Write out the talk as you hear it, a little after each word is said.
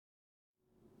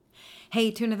Hey,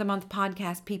 Tune of the Month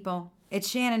podcast people. It's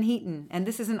Shannon Heaton, and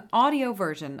this is an audio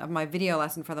version of my video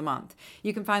lesson for the month.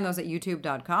 You can find those at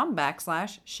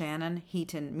youtube.com/Shannon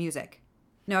Heaton Music.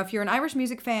 Now, if you're an Irish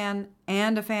music fan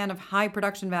and a fan of high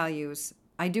production values,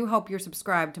 I do hope you're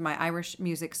subscribed to my Irish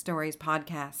Music Stories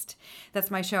podcast. That's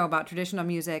my show about traditional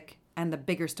music and the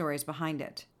bigger stories behind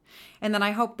it. And then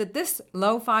I hope that this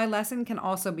lo-fi lesson can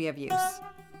also be of use.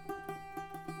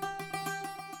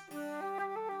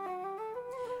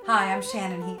 Hi, I'm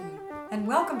Shannon Heaton, and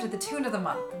welcome to the Tune of the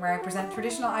Month, where I present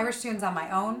traditional Irish tunes on my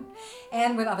own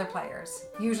and with other players,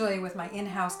 usually with my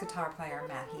in-house guitar player,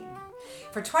 Matt Heaton.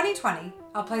 For 2020,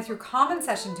 I'll play through common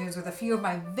session tunes with a few of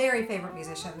my very favorite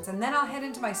musicians, and then I'll head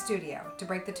into my studio to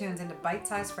break the tunes into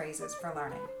bite-sized phrases for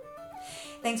learning.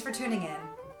 Thanks for tuning in,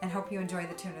 and hope you enjoy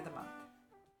the Tune of the Month.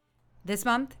 This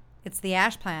month, it's The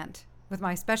Ashplant, with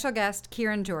my special guest,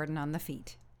 Kieran Jordan, on the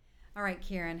feet. All right,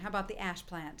 Kieran, how about The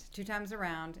Ashplant? 2 times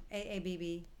around,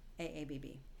 A-A-B-B,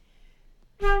 A-A-B-B.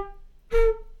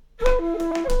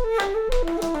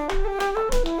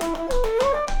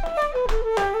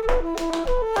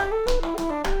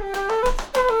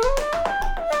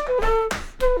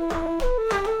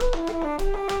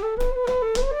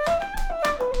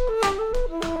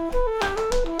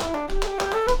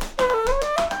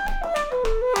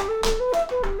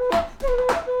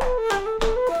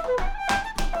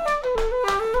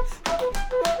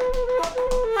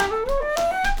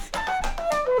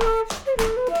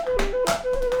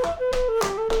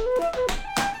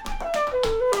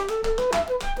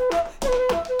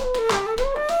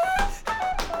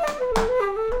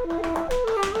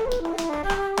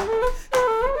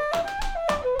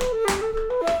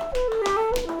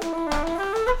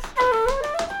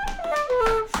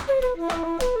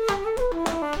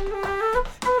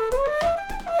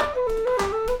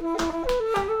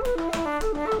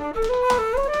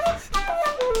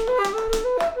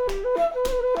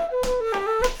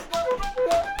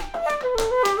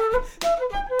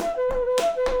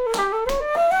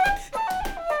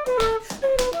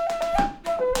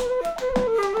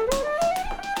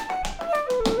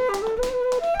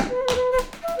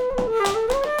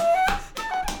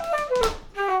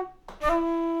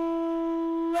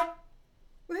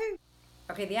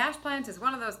 Okay, The Ashplant is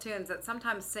one of those tunes that's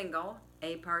sometimes single,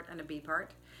 A part and a B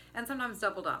part, and sometimes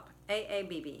doubled up,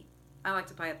 A-A-B-B. I like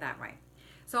to play it that way.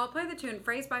 So I'll play the tune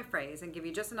phrase by phrase and give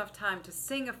you just enough time to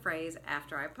sing a phrase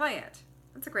after I play it.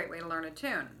 That's a great way to learn a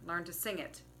tune. Learn to sing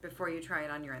it before you try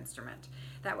it on your instrument.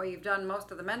 That way you've done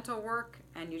most of the mental work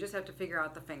and you just have to figure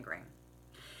out the fingering.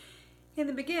 In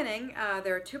the beginning,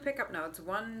 there are 2 pickup notes,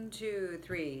 1, 2,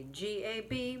 3, G, A,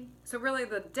 B. So really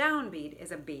the downbeat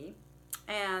is a B.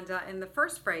 And in the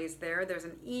first phrase there's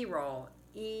an E roll,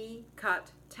 E,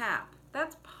 cut, tap.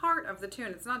 That's part of the tune.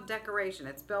 It's not decoration.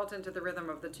 It's built into the rhythm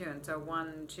of the tune. So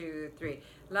 1, 2, 3.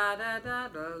 La da da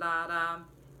da la da.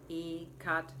 E,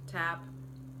 cut, tap.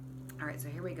 All right, so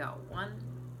here we go. 1,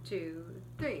 2,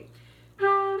 3.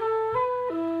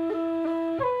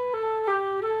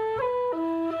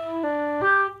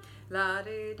 La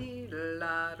di di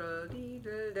la da di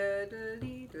da da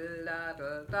di da la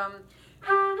da dum.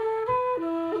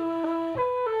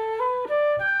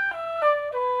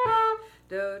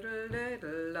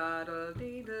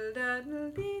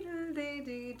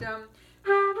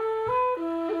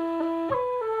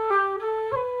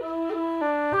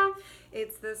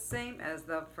 It's the same as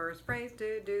the first phrase.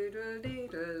 Do do do do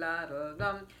do la da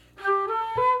dum.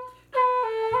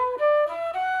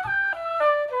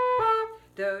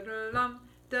 Do do dum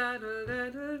da da da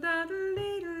da da da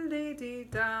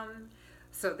dum.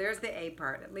 So there's the A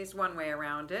part, at least one way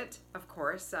around it. Of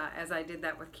course, as I did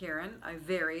that with Kieran, I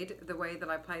varied the way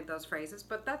that I played those phrases,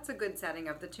 but that's a good setting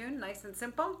of the tune, nice and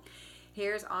simple.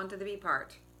 Here's on to the B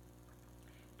part.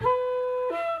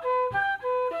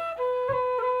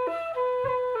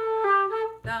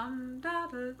 Dum da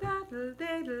da da da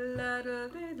da da da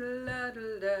da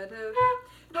da da.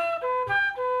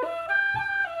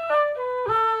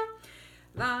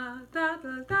 La da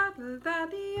da da da da da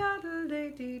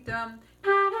da dum.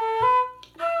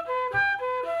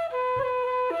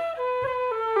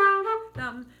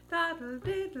 Dum da da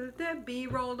da da B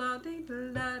roll da da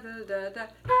da da da.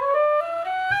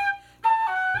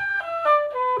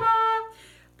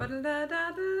 Ba da da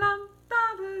da da da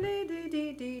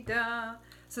da.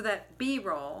 So that B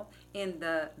roll in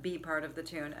the B part of the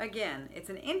tune, again, it's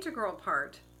an integral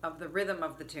part of the rhythm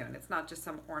of the tune. It's not just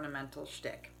some ornamental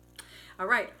shtick. All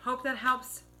right, hope that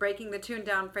helps breaking the tune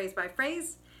down phrase by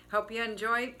phrase. Hope you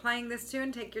enjoy playing this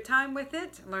tune. Take your time with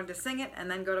it, learn to sing it,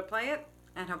 and then go to play it.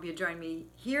 And hope you join me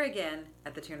here again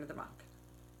at the Tune of the Month.